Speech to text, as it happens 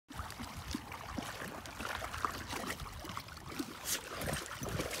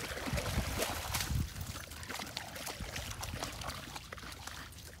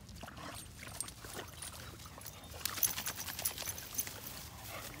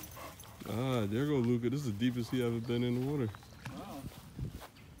Ah, there go Luca. This is the deepest he ever been in the water. Wow.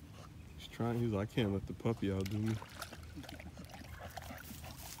 He's trying. He's like, I can't let the puppy outdo me.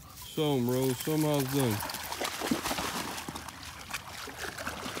 Show him, Rose. Show him how it's done.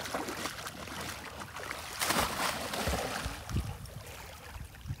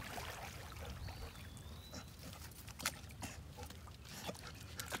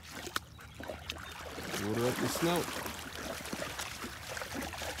 Water up the snout.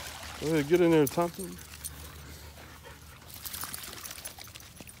 Go ahead, get in there, Thompson.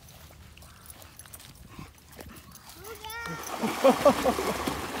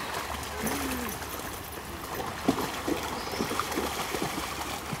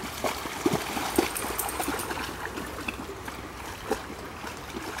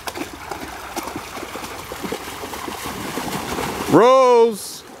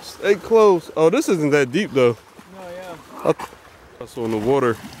 Rose, stay close. Oh, this isn't that deep though. No, yeah. That's on the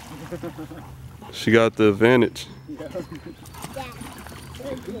water. She got the advantage. Yeah. Yeah.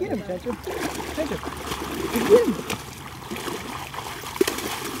 Get him, Catcher. Catcher. Get him.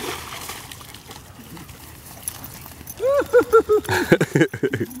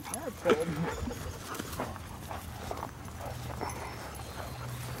 That's cold.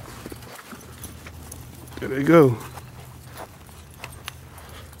 There they go.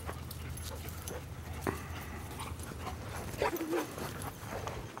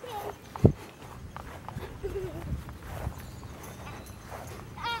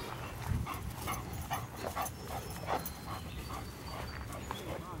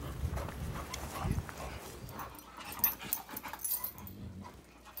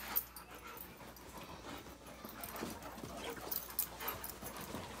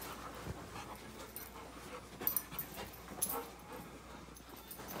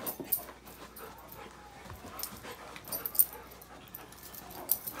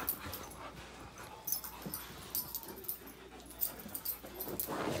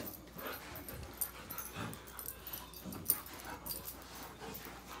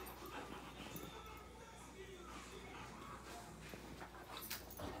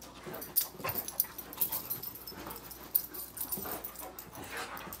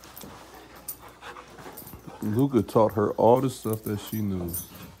 Luca taught her all the stuff that she knows.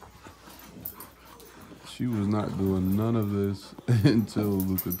 She was not doing none of this until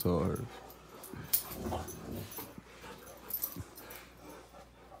Luca taught her.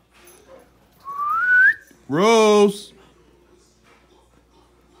 Rose!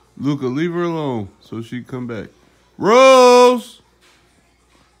 Luca, leave her alone so she can come back. Rose!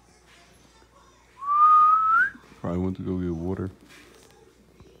 Probably went to go get water.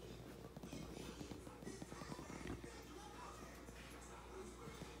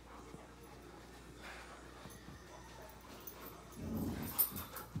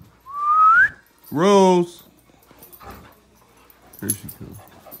 Rose. Here she comes.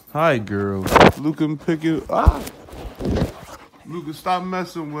 Hi, girl. Luca, pick you. Ah! Luca, stop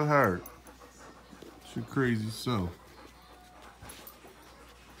messing with her. She crazy self.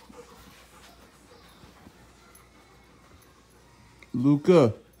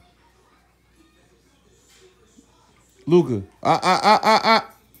 Luca. Luca.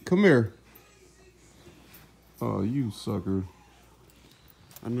 Come here. Oh, you sucker.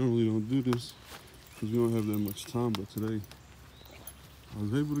 I normally don't do this because we don't have that much time, but today I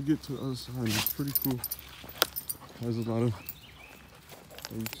was able to get to the other side. It's pretty cool. There's a lot of,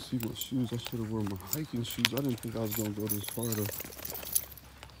 you can see my shoes. I should have worn my hiking shoes. I didn't think I was going to go this far though.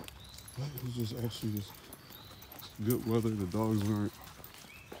 But it was just actually just good weather. The dogs weren't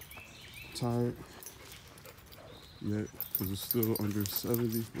tired yet because it's still under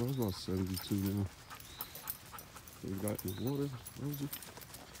 70. Well, it's about 72 now. They got in the water. Rosie.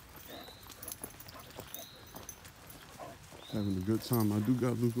 Having a good time. I do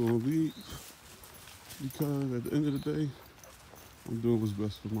got Luca on lead because at the end of the day, I'm doing what's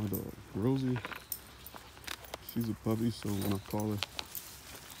best for my dog. Rosie, she's a puppy, so when I call her,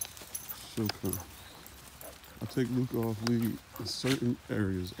 she'll come. I take Luca off lead in certain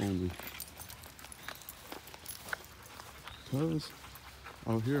areas only. Because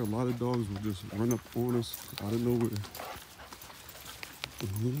out here, a lot of dogs will just run up on us out of nowhere.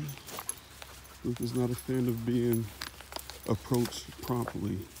 Luca's not a fan of being approached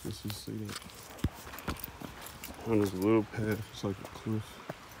promptly. Let's just say that. On this little path, it's like a cliff.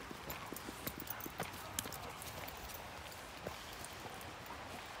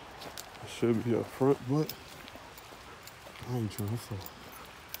 I should be up front, but I ain't trying to fall.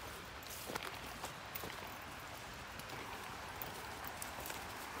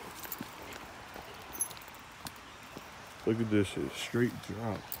 Look at this shit, straight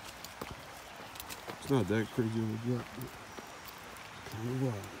drop. It's not that crazy of a drop, but kind of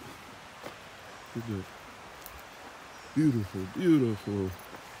wild. Look at that. Beautiful, beautiful.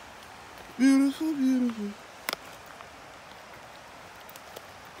 Beautiful, beautiful.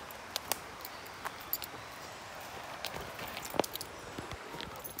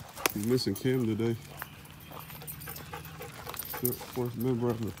 He's missing Cam today. Fourth member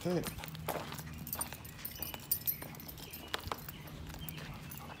of the pack.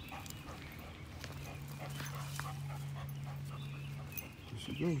 There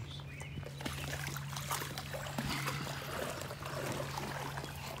she goes.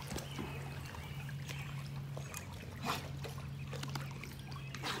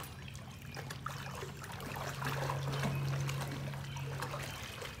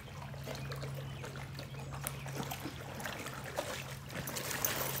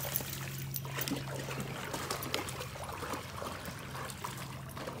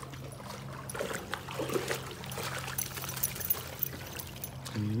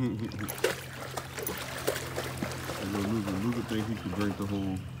 Luca think he could drink the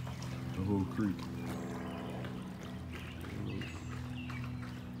whole creek.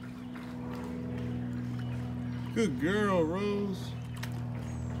 Good girl, Rose.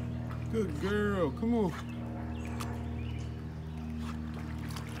 Good girl. Come on.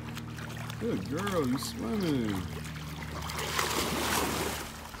 Good girl. You swimming.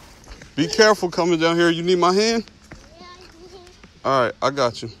 Be careful coming down here. You need my hand? Yeah, I need. All right, I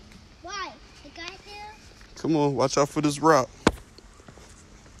got you. Why? I got you. Come on, watch out for this rock.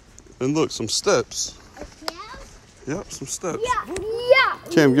 And look, some steps. Yeah? Yep, some steps. Yeah. Yeah.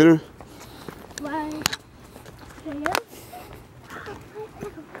 Cam, get her. One. Two.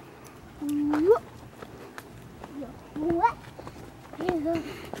 What?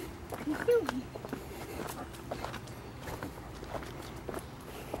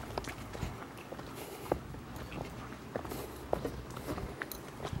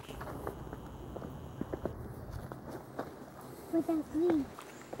 What's that mean?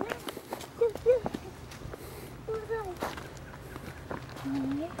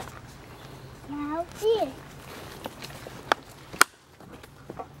 Now here.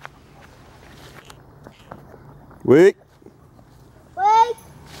 Wait. Wait.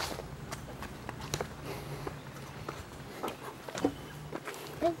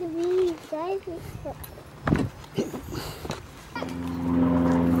 That's really nice.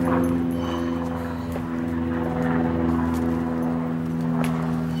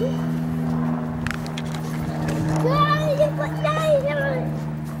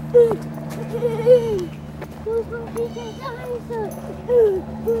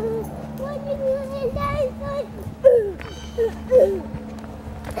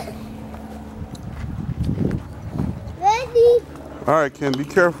 Ready? All right, Cam, be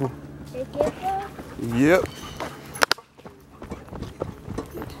careful. Be careful. Yep.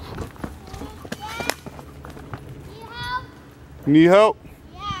 You need help?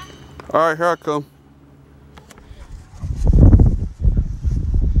 Yeah. All right, here I come.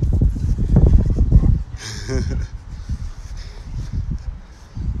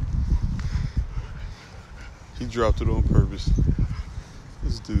 He dropped it on purpose.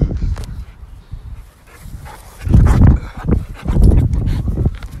 This dude.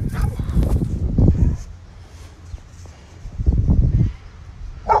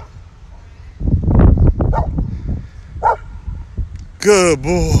 Good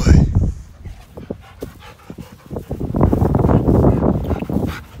boy.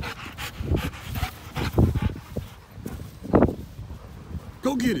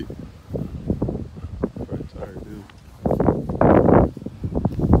 Go get it. Very tired, dude.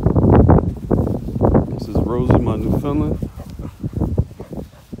 This is Rosie, my Newfoundland.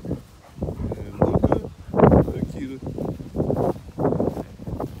 And Luca, Akita.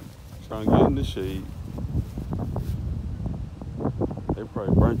 Trying to get in the shade. They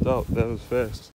probably burnt out. That was fast.